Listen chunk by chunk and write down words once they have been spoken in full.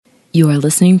You are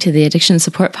listening to the Addiction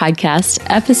Support Podcast,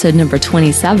 episode number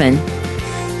 27.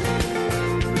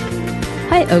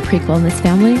 Hi, Oak Creek Wellness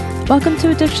family. Welcome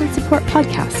to Addiction Support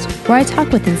Podcast, where I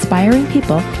talk with inspiring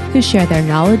people who share their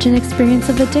knowledge and experience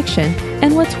of addiction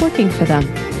and what's working for them.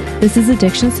 This is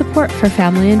addiction support for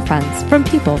family and friends from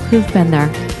people who've been there.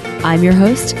 I'm your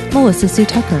host, Melissa Sue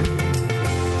Tucker.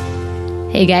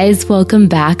 Hey guys, welcome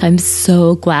back. I'm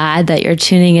so glad that you're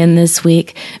tuning in this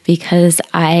week because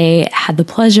I had the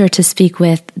pleasure to speak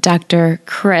with Dr.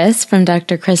 Chris from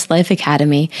Dr. Chris Life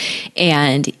Academy.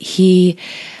 And he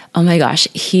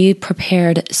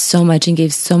prepared so much and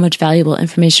gave so much valuable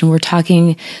information. We're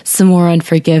talking some more on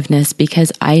forgiveness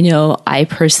because I know I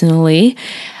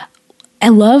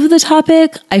love the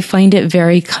topic. I find it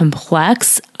very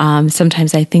complex.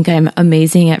 Sometimes I think I'm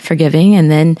amazing at forgiving,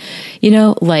 and then,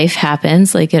 life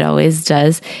happens like it always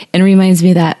does and reminds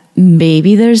me that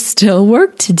maybe there's still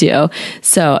work to do.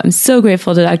 So I'm so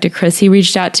grateful to Dr. Chris. He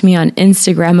reached out to me on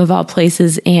Instagram of all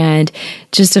places, and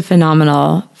just a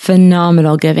phenomenal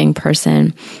giving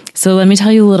person. So let me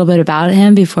tell you a little bit about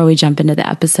him before we jump into the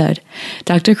episode.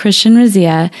 Dr. Christian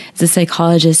Razia is a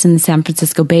psychologist in the San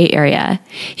Francisco Bay Area.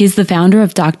 He's the founder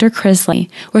of Dr. Chris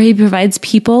Life, where he provides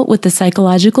people with the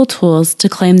psychological tools to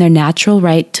claim their natural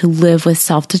right to live with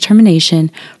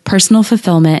self-determination, personal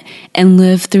fulfillment, and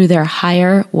live through their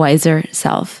higher, wiser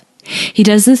self. He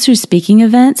does this through speaking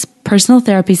events, personal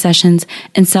therapy sessions,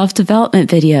 and self-development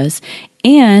videos,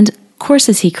 and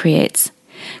courses he creates.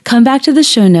 Come back to the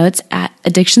show notes at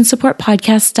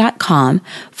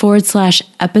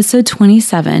addictionsupportpodcast.com/episode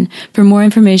 27 for more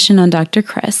information on Dr.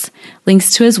 Chris,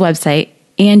 links to his website,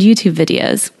 and YouTube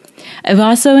videos. I've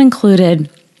also included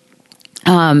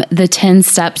the 10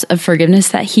 steps of forgiveness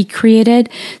that he created,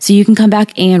 so you can come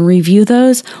back and review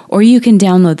those, or you can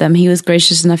download them. He was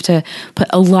gracious enough to put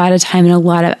a lot of time and a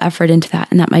lot of effort into that,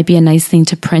 and that might be a nice thing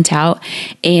to print out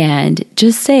and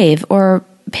just save or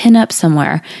pin up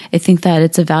somewhere. I think that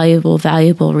it's a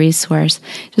valuable resource.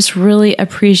 Just really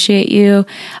appreciate you.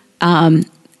 I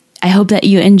hope that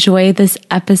you enjoy this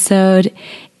episode,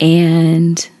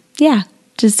 and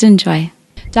just enjoy.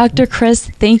 Dr. Chris,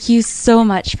 thank you so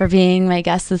much for being my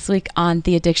guest this week on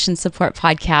the Addiction Support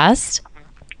Podcast.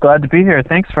 Glad to be here.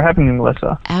 Thanks for having me,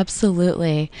 Melissa.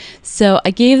 Absolutely. So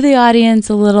I gave the audience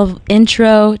a little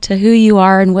intro to who you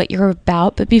are and what you're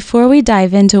about. But before we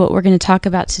dive into what we're going to talk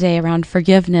about today around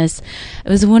forgiveness, I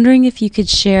was wondering if you could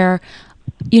share,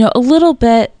 a little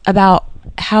bit about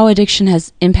how addiction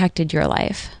has impacted your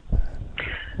life.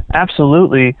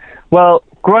 Absolutely. Well,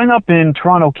 growing up in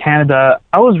Toronto, Canada,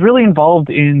 I was really involved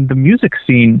in the music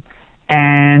scene,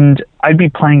 and I'd be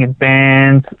playing in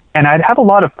bands, and I'd have a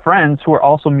lot of friends who were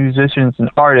also musicians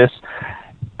and artists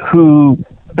who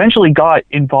eventually got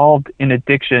involved in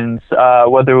addictions,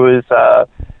 whether it was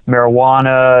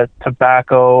marijuana,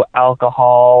 tobacco,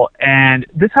 alcohol. And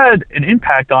this had an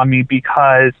impact on me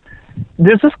because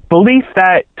there's this belief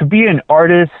that to be an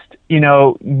artist,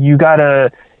 you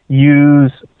gotta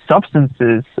use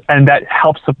substances, and that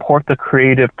helps support the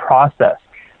creative process.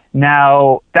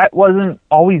 Now, that wasn't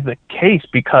always the case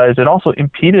because it also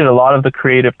impeded a lot of the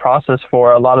creative process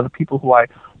for a lot of the people who I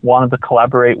wanted to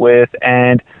collaborate with.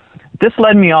 And this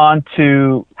led me on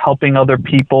to helping other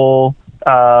people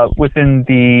within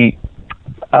the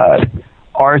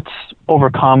arts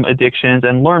overcome addictions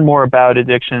and learn more about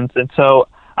addictions. And so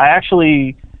I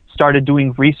actually started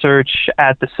doing research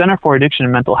at the Center for Addiction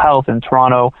and Mental Health in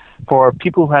Toronto for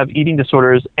people who have eating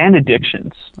disorders and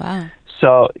addictions. Wow.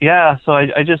 So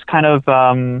I just kind of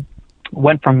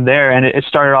went from there, and it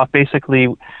started off basically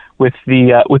with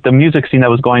the music scene that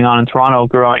was going on in Toronto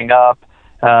growing up,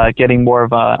 getting more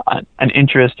of an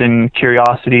interest and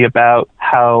curiosity about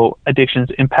how addictions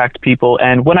impact people.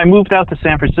 And when I moved out to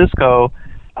San Francisco,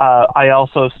 I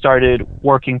also started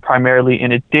working primarily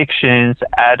in addictions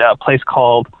at a place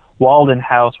called Walden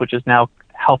House, which is now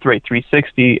Health Rate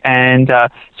 360. And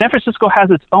San Francisco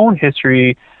has its own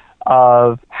history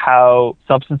of how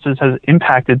substances has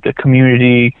impacted the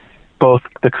community, both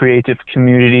the creative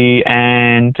community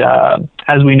and,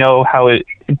 as we know, how it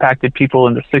impacted people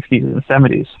in the 60s and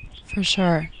 70s. For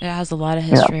sure. It has a lot of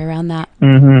history around that.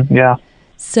 Mm-hmm. Yeah.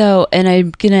 So, and I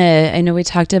know we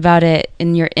talked about it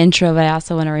in your intro, but I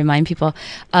also want to remind people,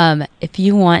 if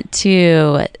you want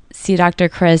to see Dr.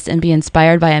 Chris and be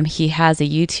inspired by him, he has a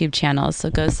YouTube channel.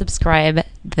 So go subscribe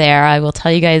there. I will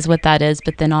tell you guys what that is,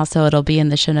 but then also it'll be in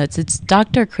the show notes. It's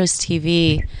Dr. Chris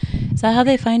TV. Is that how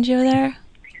they find you there?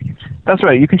 That's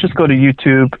right. You can just go to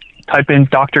YouTube, type in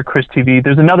Dr. Chris TV.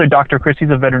 There's another Dr. Chris. He's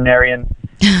a veterinarian.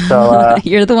 So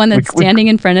you're the one that's standing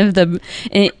in front of the,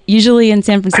 usually in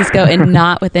San Francisco, and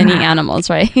not with any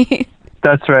animals, right?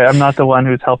 That's right. I'm not the one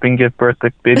who's helping give birth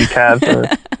to baby calves or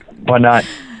whatnot.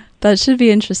 That should be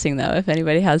interesting, though, if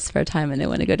anybody has spare time and they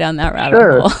want to go down that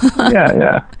rabbit hole.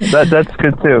 Yeah. That's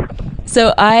good, too.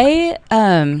 So I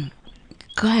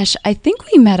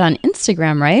think we met on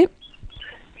Instagram, right?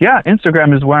 Yeah,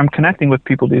 Instagram is where I'm connecting with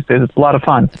people these days. It's a lot of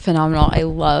fun. Phenomenal. I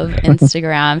love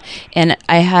Instagram. And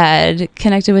I had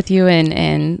connected with you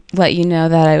and let you know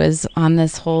that I was on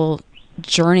this whole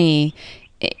journey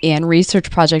and research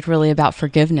project really about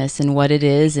forgiveness and what it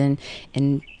is and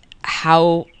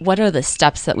what are the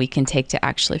steps that we can take to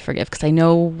actually forgive? Because I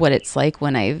know what it's like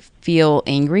when I feel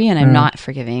angry and I'm not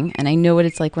forgiving. And I know what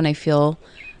it's like when I feel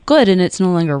good and it's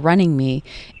no longer running me.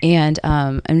 And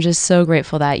I'm just so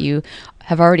grateful that you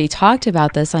have already talked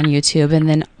about this on YouTube and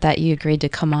then that you agreed to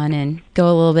come on and go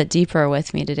a little bit deeper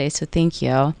with me today. So thank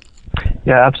you.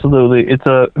 Yeah, absolutely. It's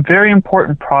a very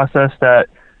important process that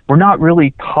we're not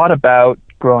really taught about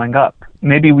growing up.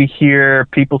 Maybe we hear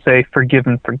people say forgive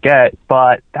and forget,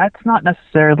 but that's not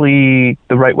necessarily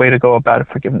the right way to go about a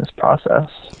forgiveness process.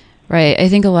 Right. I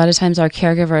think a lot of times our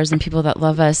caregivers and people that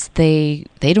love us, they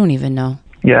don't even know.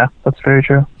 Yeah, that's very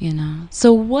true.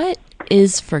 So what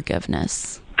is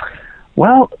forgiveness?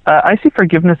 Well, I see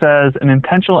forgiveness as an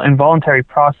intentional and voluntary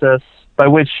process by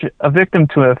which a victim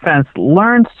to an offense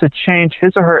learns to change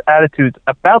his or her attitudes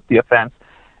about the offense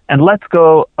and lets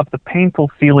go of the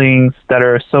painful feelings that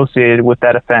are associated with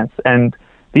that offense. And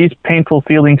these painful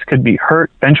feelings could be hurt,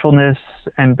 vengefulness,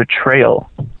 and betrayal.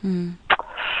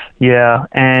 Yeah,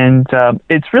 and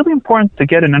it's really important to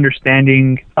get an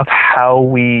understanding of how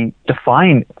we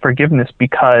define forgiveness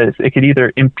because it could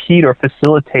either impede or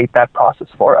facilitate that process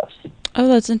for us. Oh,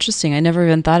 that's interesting. I never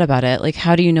even thought about it. Like,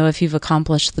 how do you know if you've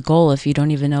accomplished the goal if you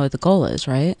don't even know what the goal is,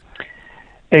 right?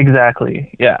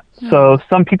 Exactly, yeah. So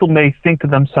some people may think to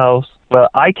themselves, well,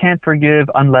 I can't forgive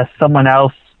unless someone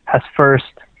else has first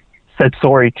said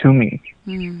sorry to me.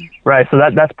 Right, so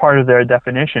that's part of their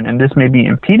definition, and this may be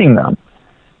impeding them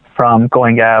from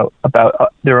going out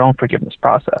about their own forgiveness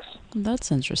process.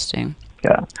 That's interesting.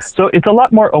 Yeah, so it's a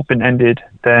lot more open-ended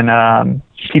than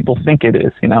people think it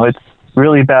is. It's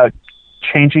really about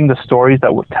changing the stories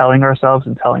that we're telling ourselves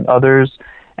and telling others,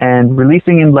 and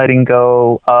releasing and letting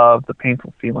go of the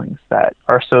painful feelings that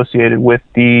are associated with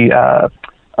the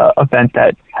event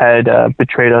that had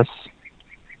betrayed us.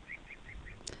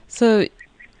 So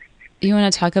you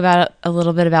want to talk about a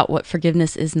little bit about what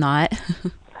forgiveness is not?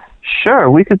 Sure,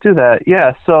 we could do that.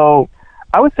 Yeah, so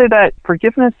I would say that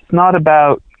forgiveness is not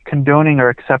about condoning or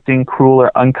accepting cruel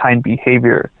or unkind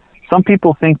behavior. Some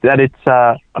people think that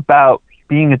it's about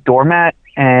being a doormat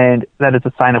and that it's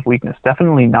a sign of weakness.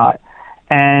 Definitely not.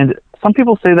 And some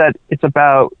people say that it's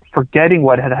about forgetting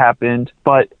what had happened,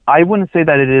 but I wouldn't say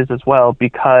that it is as well,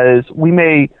 because we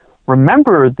may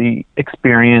remember the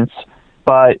experience,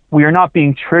 but we are not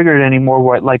being triggered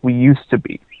anymore like we used to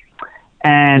be.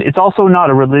 And it's also not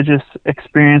a religious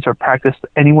experience or practice.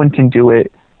 Anyone can do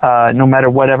it, no matter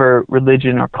whatever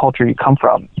religion or culture you come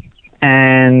from.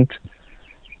 And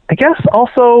I guess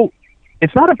also,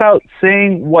 it's not about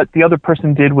saying what the other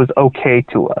person did was okay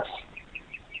to us.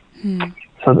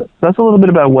 So that's a little bit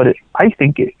about what I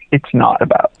think it's not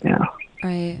about.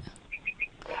 Right.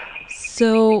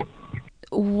 So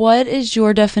what is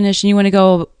your definition? You want to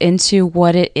go into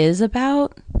what it is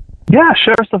about? Yeah,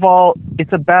 sure. First of all,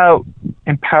 it's about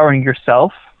empowering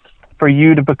yourself for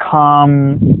you to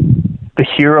become the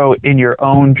hero in your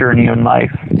own journey in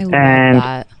life. I love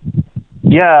that.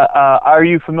 Yeah, are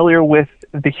you familiar with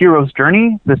the hero's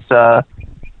journey? This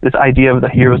idea of the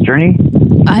hero's journey?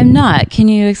 I'm not. Can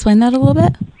you explain that a little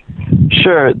bit?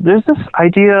 Sure. There's this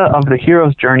idea of the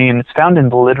hero's journey, and it's found in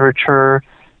the literature,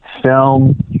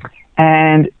 film,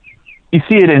 and you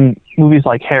see it in movies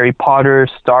like Harry Potter,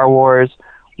 Star Wars,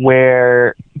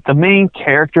 where the main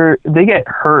character, they get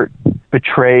hurt,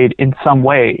 betrayed in some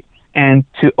way. And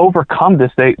to overcome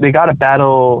this, they got to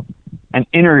battle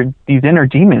these inner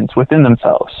demons within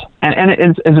themselves. And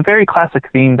it's a very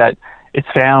classic theme that is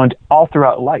found all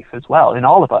throughout life as well, in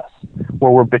all of us,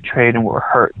 where we're betrayed and we're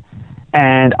hurt.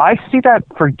 And I see that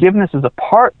forgiveness is a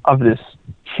part of this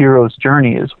hero's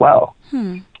journey as well.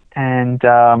 And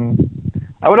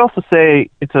I would also say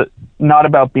it's not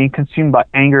about being consumed by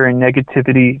anger and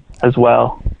negativity as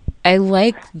well. I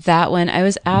like that one. I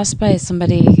was asked by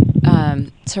somebody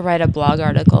to write a blog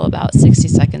article about 60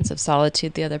 Seconds of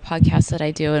Solitude, the other podcast that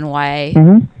I do, and why,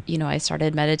 I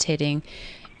started meditating.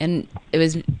 And it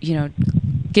was,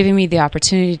 giving me the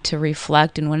opportunity to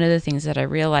reflect. And one of the things that I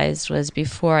realized was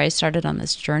before I started on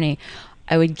this journey,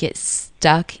 I would get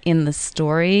stuck in the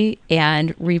story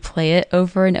and replay it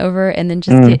over and over and then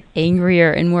just get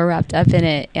angrier and more wrapped up in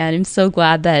it. And I'm so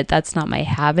glad that that's not my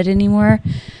habit anymore.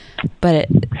 But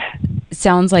it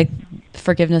sounds like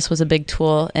forgiveness was a big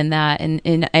tool in that.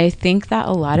 And I think that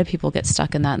a lot of people get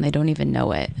stuck in that and they don't even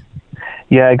know it.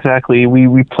 Yeah, exactly.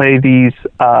 We play these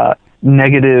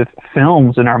negative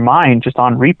films in our mind just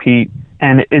on repeat.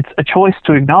 And it's a choice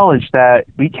to acknowledge that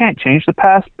we can't change the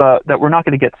past, but that we're not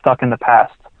going to get stuck in the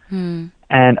past.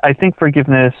 And I think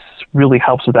forgiveness really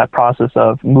helps with that process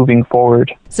of moving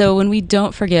forward. So when we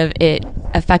don't forgive, it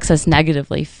affects us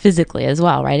negatively, physically as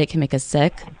well, right? It can make us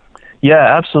sick.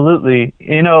 Yeah, absolutely.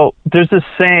 You know, there's this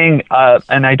saying,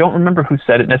 and I don't remember who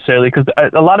said it necessarily, because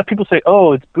a lot of people say,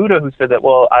 oh, it's Buddha who said that.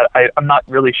 Well, I'm not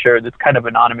really sure. It's kind of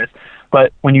anonymous.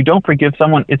 But when you don't forgive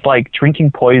someone, it's like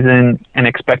drinking poison and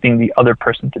expecting the other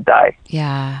person to die.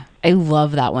 Yeah, I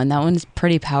love that one. That one's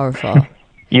pretty powerful.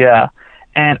 Yeah.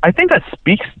 And I think that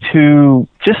speaks to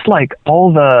just like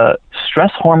all the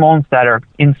stress hormones that are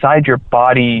inside your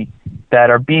body that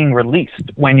are being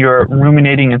released when you're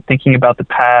ruminating and thinking about the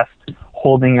past,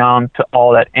 holding on to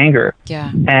all that anger. Yeah.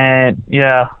 And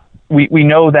we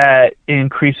know that it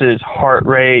increases heart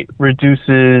rate,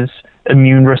 reduces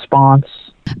immune response.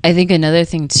 I think another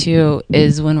thing too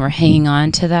is when we're hanging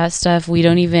on to that stuff, we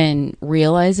don't even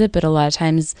realize it, but a lot of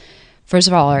times, first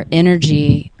of all, our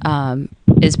energy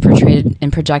is portrayed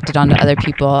and projected onto other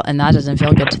people, and that doesn't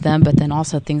feel good to them. But then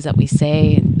also things that we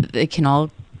say, it can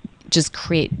all just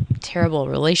create terrible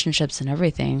relationships and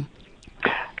everything.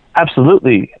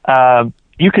 Absolutely.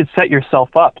 You could set yourself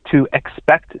up to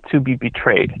expect to be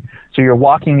betrayed. So you're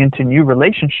walking into new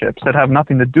relationships that have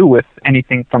nothing to do with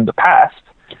anything from the past,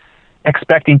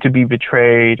 expecting to be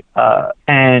betrayed.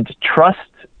 And trust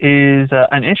is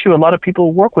an issue a lot of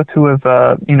people work with who have,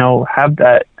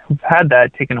 who've had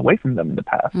that taken away from them in the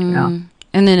past. Yeah.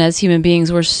 And then as human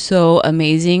beings, we're so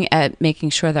amazing at making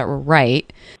sure that we're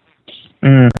right.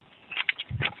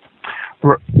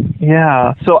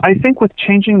 Yeah. So I think with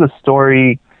changing the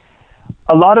story,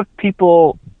 a lot of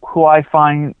people who I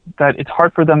find that it's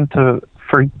hard for them to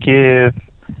forgive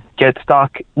get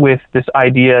stuck with this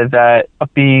idea that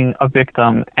of being a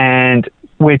victim, and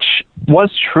which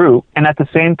was true, and at the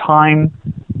same time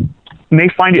may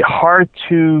find it hard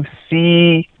to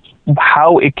see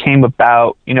how it came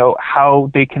about,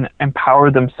 how they can empower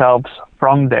themselves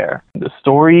from there. The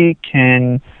story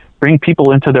can bring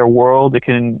people into their world. It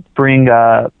can bring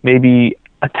maybe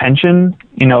attention.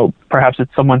 Perhaps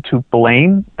it's someone to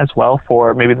blame as well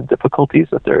for maybe the difficulties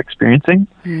that they're experiencing.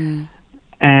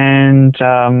 And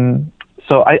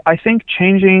so I think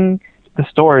changing the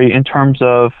story in terms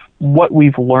of what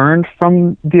we've learned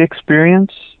from the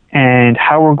experience and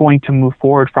how we're going to move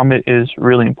forward from it is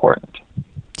really important.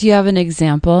 Do you have an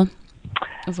example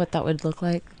of what that would look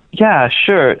like? Yeah,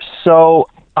 sure. So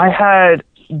I had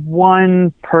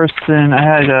one person, I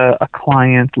had a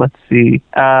client, let's see.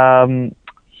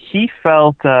 He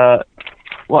felt, this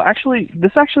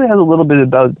actually has a little bit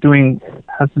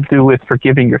has to do with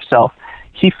forgiving yourself.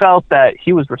 He felt that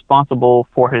he was responsible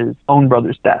for his own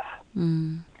brother's death.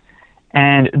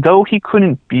 And though he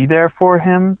couldn't be there for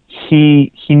him,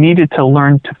 he needed to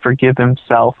learn to forgive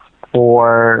himself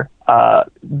for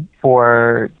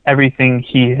everything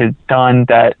he had done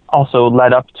that also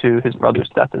led up to his brother's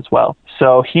death as well.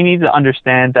 So he needed to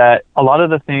understand that a lot of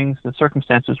the things, the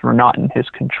circumstances were not in his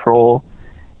control,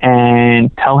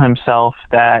 and tell himself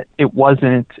that it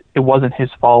wasn't his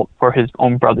fault for his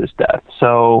own brother's death.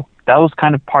 So that was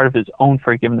kind of part of his own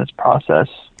forgiveness process.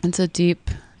 It's a deep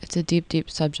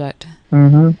subject.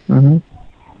 Mm-hmm.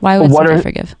 Why would somebody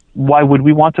forgive? Why would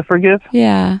we want to forgive?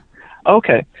 Yeah.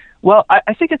 Okay. Well,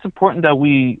 I think it's important that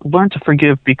we learn to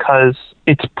forgive because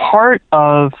it's part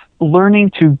of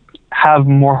learning to have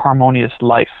more harmonious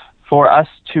life, for us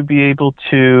to be able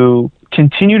to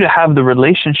continue to have the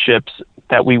relationships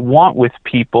that we want with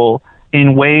people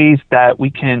in ways that we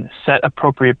can set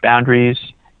appropriate boundaries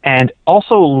and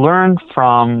also learn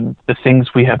from the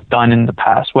things we have done in the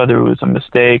past, whether it was a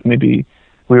mistake, maybe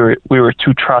we were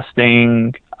too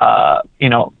trusting,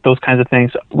 those kinds of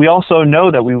things. We also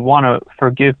know that we want to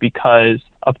forgive because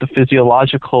of the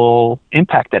physiological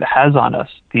impact that it has on us,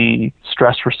 the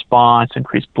stress response,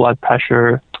 increased blood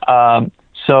pressure.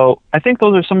 So I think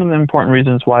those are some of the important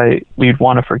reasons why we'd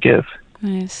want to forgive.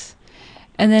 Nice.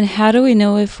 And then how do we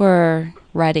know if we're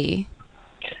ready?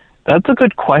 That's a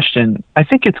good question. I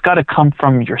think it's got to come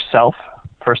from yourself,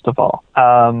 first of all.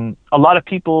 A lot of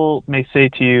people may say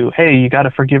to you, hey, you got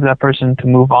to forgive that person to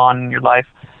move on in your life.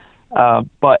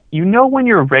 But when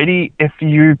you're ready if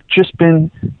you've just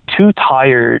been too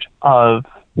tired of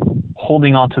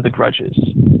holding on to the grudges.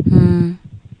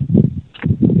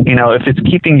 if it's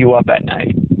keeping you up at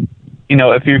night,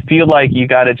 if you feel like you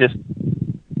got to just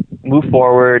move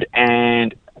forward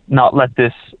and not let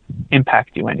this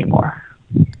impact you anymore.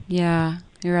 Yeah,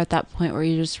 you're at that point where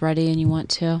you're just ready and you want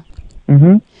to.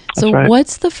 Mm-hmm. So right.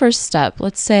 What's the first step?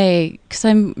 Let's say, because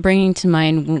I'm bringing to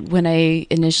mind when I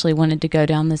initially wanted to go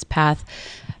down this path,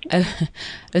 I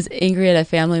was angry at a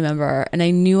family member and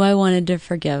I knew I wanted to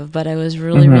forgive, but I was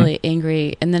really, really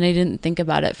angry. And then I didn't think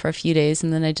about it for a few days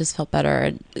and then I just felt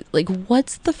better. Like,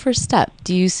 what's the first step?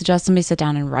 Do you suggest somebody sit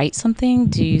down and write something?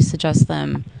 Do you suggest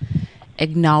them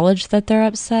acknowledge that they're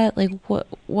upset? Like, what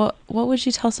would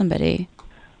you tell somebody?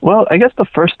 Well, I guess the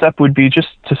first step would be just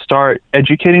to start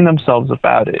educating themselves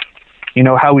about it.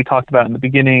 How we talked about in the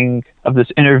beginning of this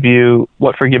interview,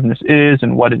 what forgiveness is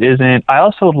and what it isn't. I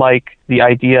also like the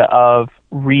idea of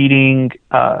reading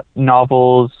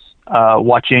novels,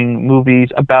 watching movies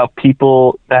about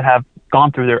people that have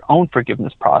gone through their own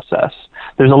forgiveness process.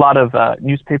 There's a lot of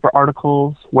newspaper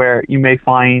articles where you may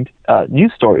find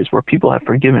news stories where people have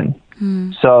forgiven.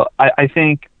 So I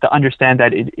think to understand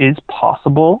that it is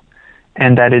possible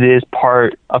and that it is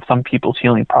part of some people's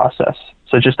healing process.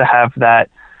 So just to have that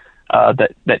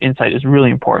insight is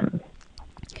really important.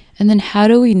 And then how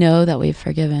do we know that we've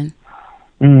forgiven?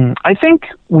 I think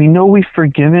we know we've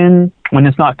forgiven when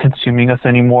it's not consuming us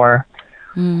anymore.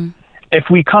 If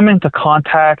we come into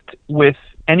contact with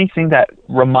anything that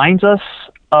reminds us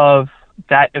of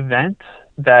that event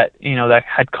that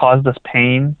had caused us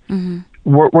pain,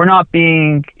 we're not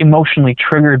being emotionally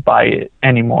triggered by it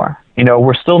anymore.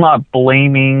 We're still not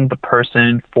blaming the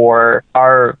person for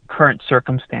our current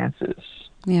circumstances.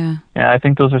 Yeah, I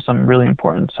think those are some really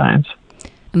important signs.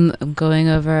 I'm going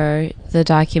over the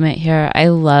document here. I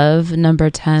love number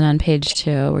 10 on page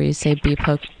 2, where you say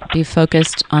be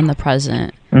focused on the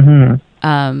present.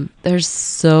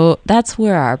 That's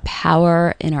where our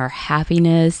power and our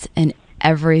happiness and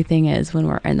everything is when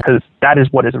we're in the... Because that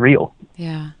is what is real.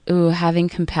 Yeah. Ooh, having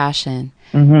compassion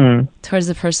towards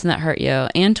the person that hurt you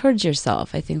and towards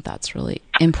yourself. I think that's really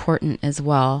important as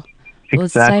well. Exactly.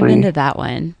 Let's dive into that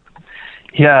one.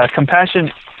 Yeah, compassion.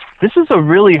 This is a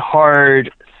really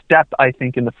hard step, I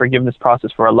think, in the forgiveness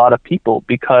process for a lot of people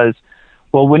because,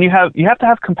 well, when you have to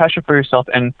have compassion for yourself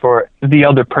and for the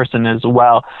other person as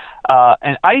well.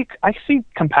 And I see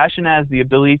compassion as the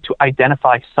ability to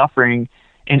identify suffering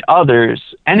in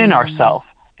others and in ourselves,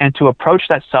 and to approach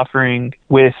that suffering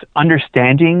with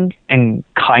understanding and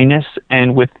kindness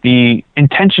and with the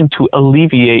intention to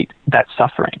alleviate that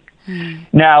suffering.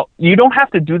 Now, you don't have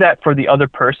to do that for the other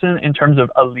person in terms of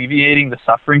alleviating the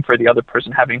suffering for the other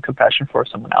person, having compassion for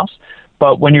someone else.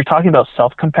 But when you're talking about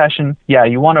self-compassion, yeah,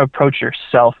 you want to approach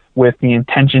yourself with the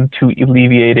intention to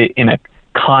alleviate it in a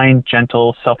kind,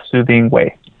 gentle, self-soothing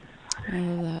way. I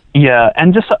love that. Yeah,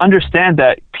 and just to understand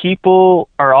that people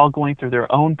are all going through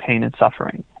their own pain and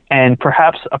suffering. And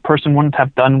perhaps a person wouldn't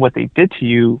have done what they did to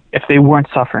you if they weren't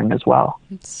suffering as well.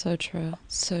 It's so true.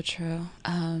 So true.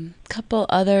 Couple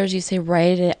others, you say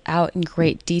write it out in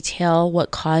great detail,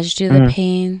 what caused you the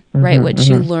pain, write what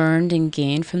you learned and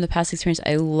gained from the past experience.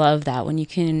 I love that. When you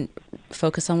can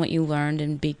focus on what you learned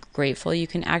and be grateful, you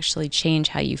can actually change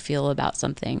how you feel about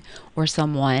something or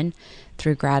someone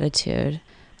through gratitude.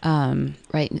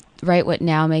 Write what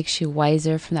now makes you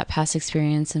wiser from that past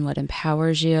experience and what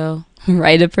empowers you.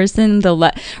 Write a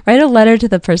letter to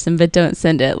the person, but don't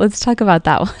send it. Let's talk about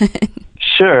that one.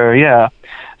 Sure, yeah.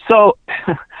 So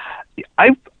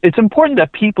it's important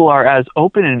that people are as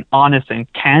open and honest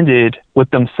and candid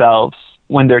with themselves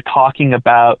when they're talking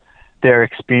about their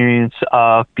experience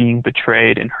of being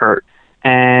betrayed and hurt.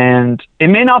 And it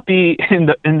may not be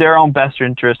in their own best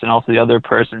interest and also the other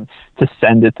person to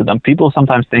send it to them. People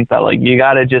sometimes think that you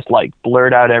got to just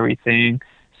blurt out everything,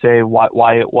 say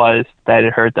why it was that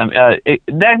it hurt them.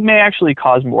 That may actually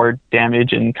cause more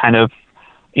damage and kind of,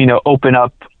 open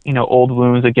up, old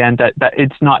wounds again, that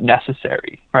it's not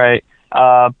necessary, right?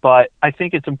 But I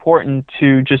think it's important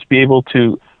to just be able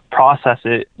to process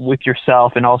it with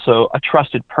yourself and also a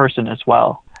trusted person as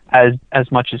well,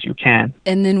 as much as you can.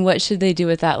 And then what should they do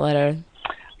with that letter?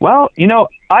 Well,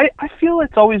 I feel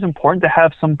it's always important to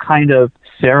have some kind of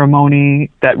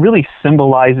ceremony that really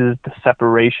symbolizes the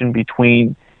separation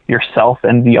between yourself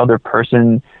and the other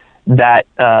person, that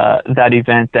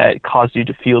event that caused you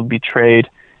to feel betrayed.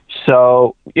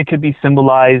 So it could be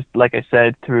symbolized, like I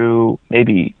said, through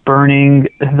maybe burning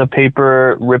the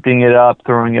paper, ripping it up,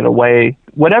 throwing it away,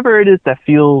 whatever it is that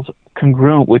feels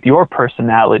congruent with your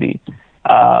personality.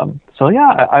 So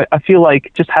yeah, I feel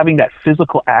like just having that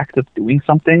physical act of doing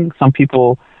something. Some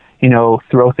people,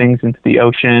 throw things into the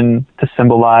ocean to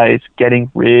symbolize getting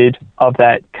rid of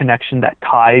that connection, that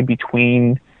tie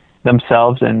between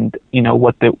themselves and,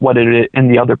 what it is in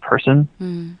the other person.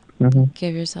 Mm-hmm.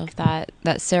 Give yourself that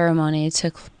ceremony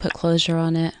to put closure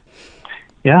on it.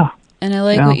 Yeah. And I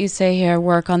like what you say here,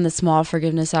 work on the small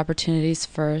forgiveness opportunities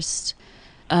first.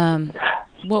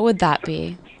 What would that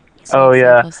be?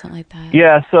 Something like that.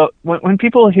 Yeah, so when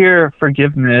people hear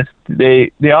forgiveness,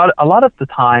 they a lot of the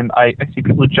time I see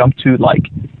people jump to like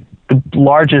the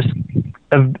largest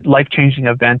life-changing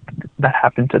event that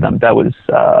happened to them that was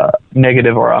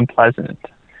negative or unpleasant.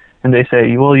 And they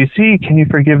say, well, you see, can you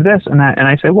forgive this and that? And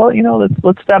I say, well,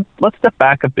 let's step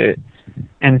back a bit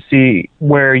and see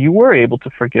where you were able to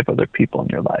forgive other people in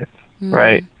your life,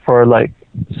 right? For like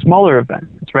smaller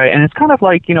events, right? And it's kind of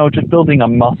like, just building a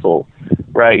muscle,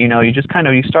 right? You just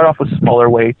you start off with smaller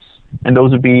weights, and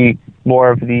those would be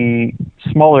more of the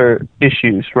smaller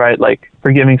issues, right? Like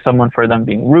forgiving someone for them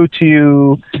being rude to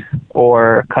you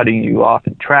or cutting you off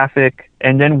in traffic,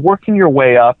 and then working your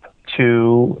way up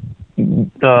to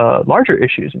the larger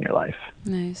issues in your life.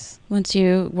 Nice. Once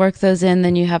you work those in,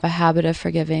 then you have a habit of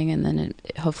forgiving, and then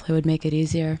it hopefully would make it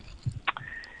easier.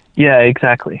 Yeah,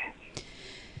 exactly.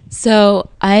 So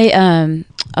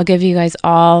I'll give you guys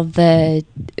all the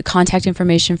contact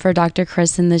information for Dr.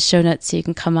 Chris in the show notes, so you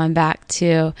can come on back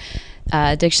to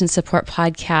Addiction Support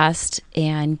Podcast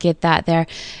and get that there.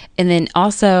 And then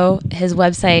also his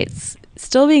website's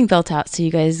still being built out, so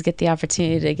you guys get the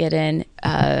opportunity to get in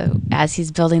as he's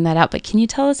building that out. But can you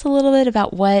tell us a little bit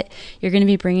about what you're going to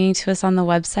be bringing to us on the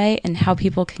website and how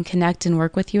people can connect and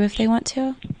work with you if they want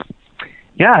to?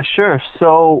 Yeah, sure.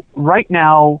 So right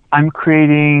now I'm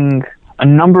creating a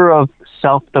number of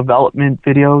self-development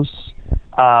videos.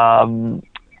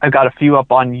 I've got a few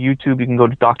up on YouTube. You can go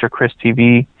to Dr. Chris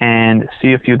TV and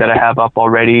see a few that I have up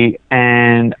already.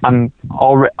 And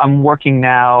I'm working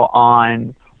now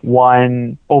on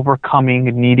one, overcoming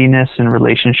neediness in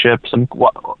relationships. I'm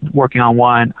working on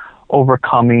one,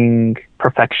 overcoming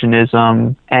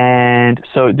perfectionism. And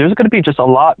so there's going to be just a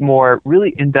lot more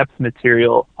really in-depth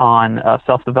material on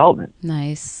self-development.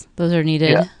 Nice. Those are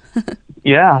needed.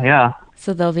 Yeah.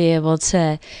 So they'll be able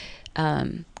to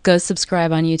go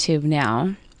subscribe on YouTube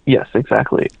now. Yes,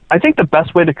 exactly. I think the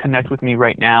best way to connect with me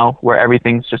right now, where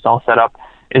everything's just all set up,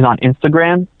 is on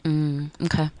Instagram.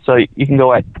 Okay. So you can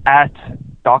go at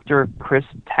Dr. Chris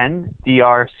 10,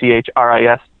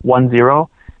 DRCHRIS 10.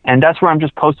 And that's where I'm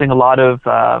just posting a lot of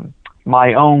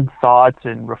my own thoughts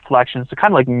and reflections, so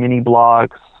kind of like mini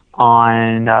blogs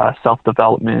on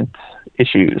self-development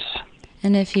issues.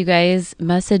 And if you guys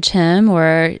message him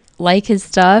or like his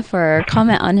stuff or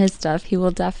comment on his stuff, he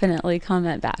will definitely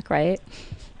comment back, right?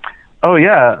 Oh,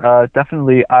 yeah,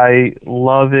 definitely. I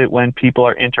love it when people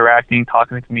are interacting,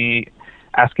 talking with me,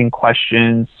 asking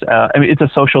questions. It's a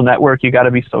social network. You got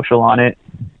to be social on it.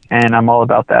 And I'm all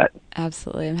about that.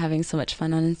 Absolutely. I'm having so much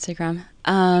fun on Instagram.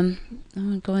 I'm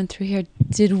going through here.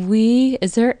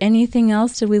 Is there anything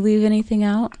else? Did we leave anything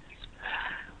out?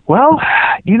 Well,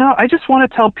 I just want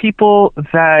to tell people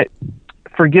that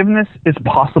forgiveness is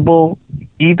possible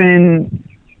even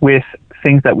with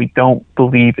things that we don't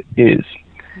believe is.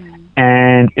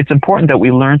 And it's important that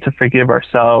we learn to forgive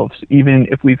ourselves, even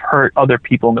if we've hurt other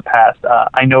people in the past.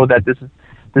 I know that this is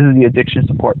the Addiction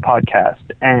Support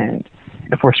Podcast, and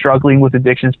if we're struggling with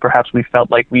addictions, perhaps we felt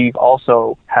like we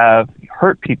also have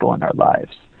hurt people in our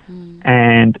lives.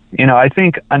 And, I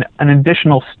think an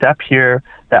additional step here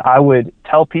that I would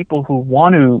tell people who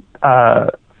want to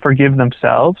forgive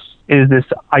themselves is this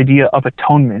idea of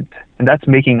atonement, and that's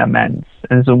making amends.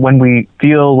 And so when we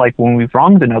feel like when we've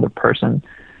wronged another person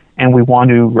and we want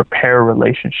to repair a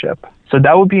relationship. So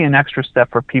that would be an extra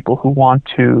step for people who want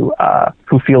to,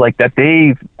 who feel like that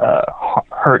they've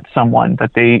hurt someone,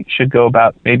 that they should go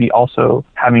about maybe also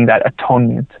having that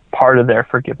atonement part of their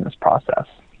forgiveness process.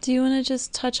 Do you want to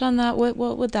just touch on that?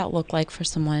 What would that look like for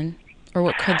someone? Or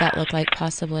what could that look like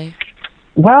possibly?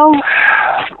 Well,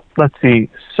 let's see.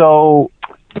 So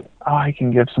I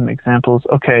can give some examples.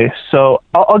 Okay, so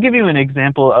I'll give you an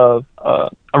example of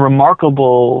a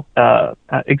remarkable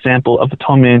example of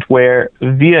atonement where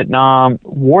Vietnam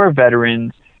War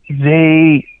veterans,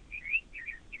 they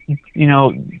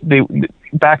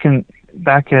back in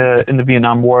the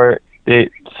Vietnam War,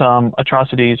 some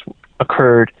atrocities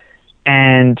occurred,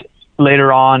 and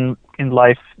later on in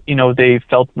life, they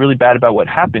felt really bad about what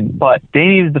happened, but they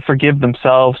needed to forgive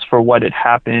themselves for what had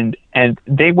happened. And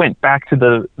they went back to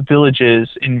the villages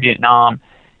in Vietnam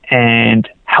and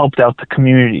helped out the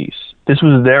communities. This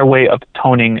was their way of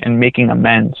atoning and making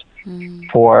amends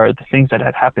for the things that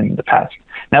had happened in the past.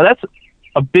 Now that's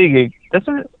a really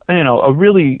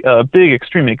big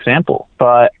extreme example,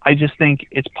 but I just think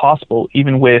it's possible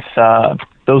even with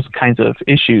those kinds of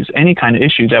issues, any kind of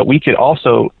issue, that we could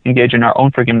also engage in our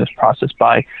own forgiveness process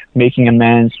by making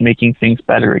amends, making things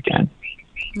better again.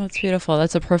 That's beautiful.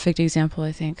 That's a perfect example,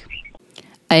 I think.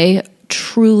 I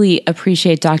truly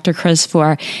appreciate Dr. Chris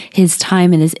for his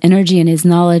time and his energy and his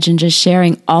knowledge and just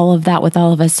sharing all of that with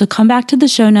all of us. So come back to the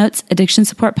show notes,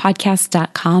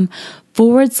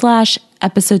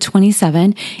 addictionsupportpodcast.com/episode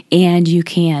 27, and you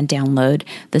can download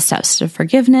the steps to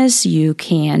forgiveness. You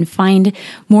can find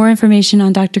more information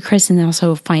on Dr. Chris and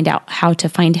also find out how to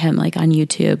find him, like on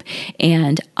YouTube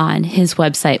and on his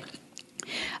website.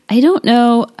 I don't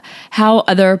know how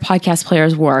other podcast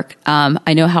players work.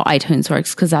 I know how iTunes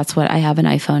works because that's what I have, an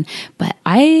iPhone. But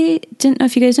I didn't know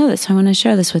if you guys know this, so I want to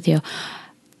share this with you.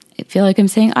 I feel like I'm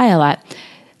saying I a lot.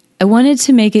 I wanted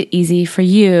to make it easy for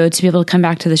you to be able to come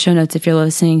back to the show notes if you're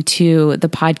listening to the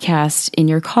podcast in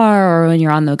your car or when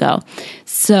you're on the go.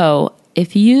 So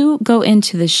if you go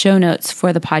into the show notes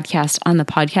for the podcast on the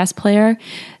podcast player,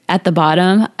 at the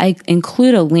bottom, I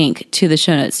include a link to the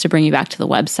show notes to bring you back to the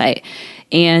website.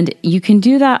 And you can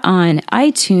do that on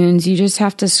iTunes. You just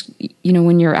have to,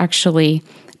 when you're actually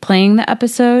playing the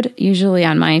episode, usually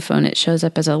on my phone, it shows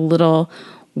up as a little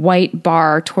white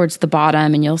bar towards the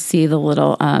bottom, and you'll see the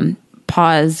little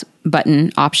pause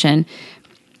button option.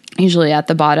 Usually at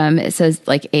the bottom, it says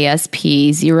like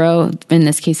ASP 0. In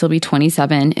this case, it'll be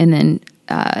 27, and then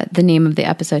the name of the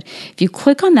episode. If you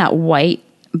click on that white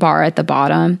bar at the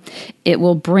bottom, it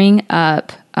will bring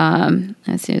up,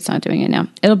 let's see, it's not doing it now.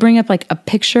 It'll bring up like a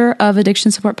picture of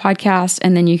Addiction Support Podcast,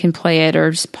 and then you can play it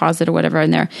or just pause it or whatever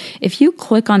in there. If you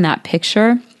click on that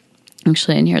picture,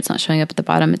 actually in here, it's not showing up at the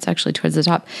bottom, it's actually towards the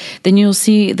top, then you'll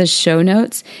see the show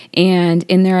notes. And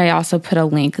in there, I also put a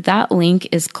link. That link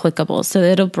is clickable, so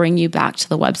it'll bring you back to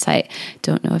the website.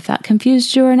 Don't know if that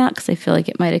confused you or not, because I feel like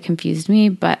it might have confused me,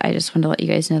 but I just wanted to let you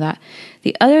guys know that.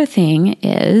 The other thing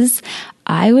is,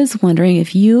 I was wondering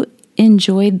if you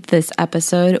enjoyed this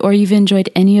episode or you've enjoyed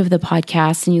any of the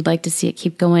podcasts and you'd like to see it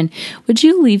keep going, would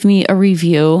you leave me a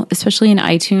review, especially in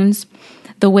iTunes?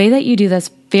 The way that you do that's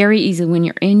very easy. When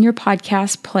you're in your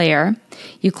podcast player,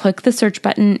 you click the search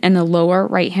button in the lower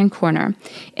right-hand corner,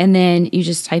 and then you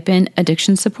just type in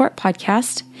Addiction Support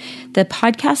Podcast. The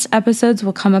podcast episodes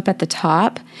will come up at the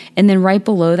top, and then right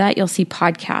below that, you'll see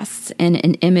podcasts and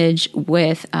an image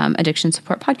with Addiction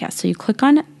Support Podcast. So you click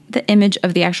on the image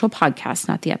of the actual podcast,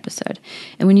 not the episode.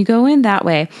 And when you go in that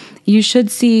way, you should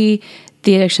see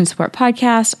the Addiction Support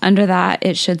Podcast. Under that,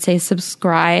 it should say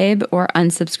subscribe or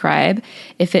unsubscribe.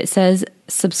 If it says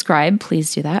subscribe,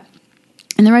 please do that.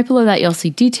 And then right below that, you'll see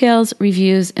details,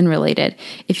 reviews, and related.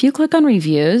 If you click on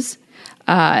reviews,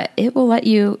 it will let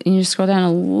you, and you just scroll down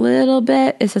a little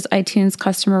bit, it says iTunes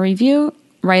customer review.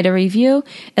 Write a review.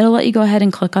 It'll let you go ahead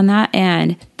and click on that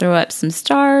and throw up some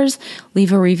stars,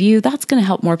 leave a review. That's going to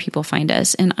help more people find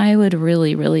us. And I would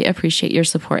really, really appreciate your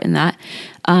support in that.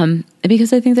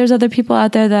 Because I think there's other people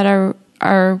out there that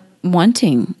are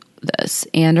wanting this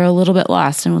and are a little bit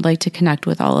lost and would like to connect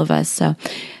with all of us. So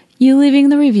you leaving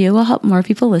the review will help more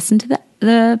people listen to the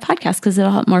podcast because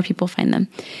it'll help more people find them.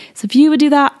 So if you would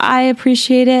do that, I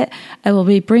appreciate it. I will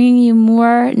be bringing you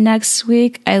more next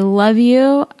week. I love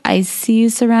you. I see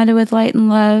you surrounded with light and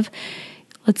love.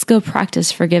 Let's go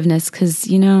practice forgiveness because,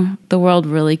 the world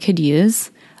really could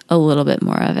use a little bit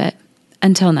more of it.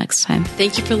 Until next time.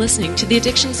 Thank you for listening to the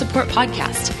Addiction Support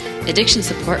Podcast. Addiction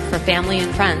support for family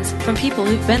and friends from people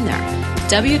who've been there.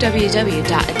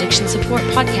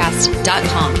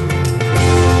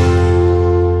 www.addictionsupportpodcast.com.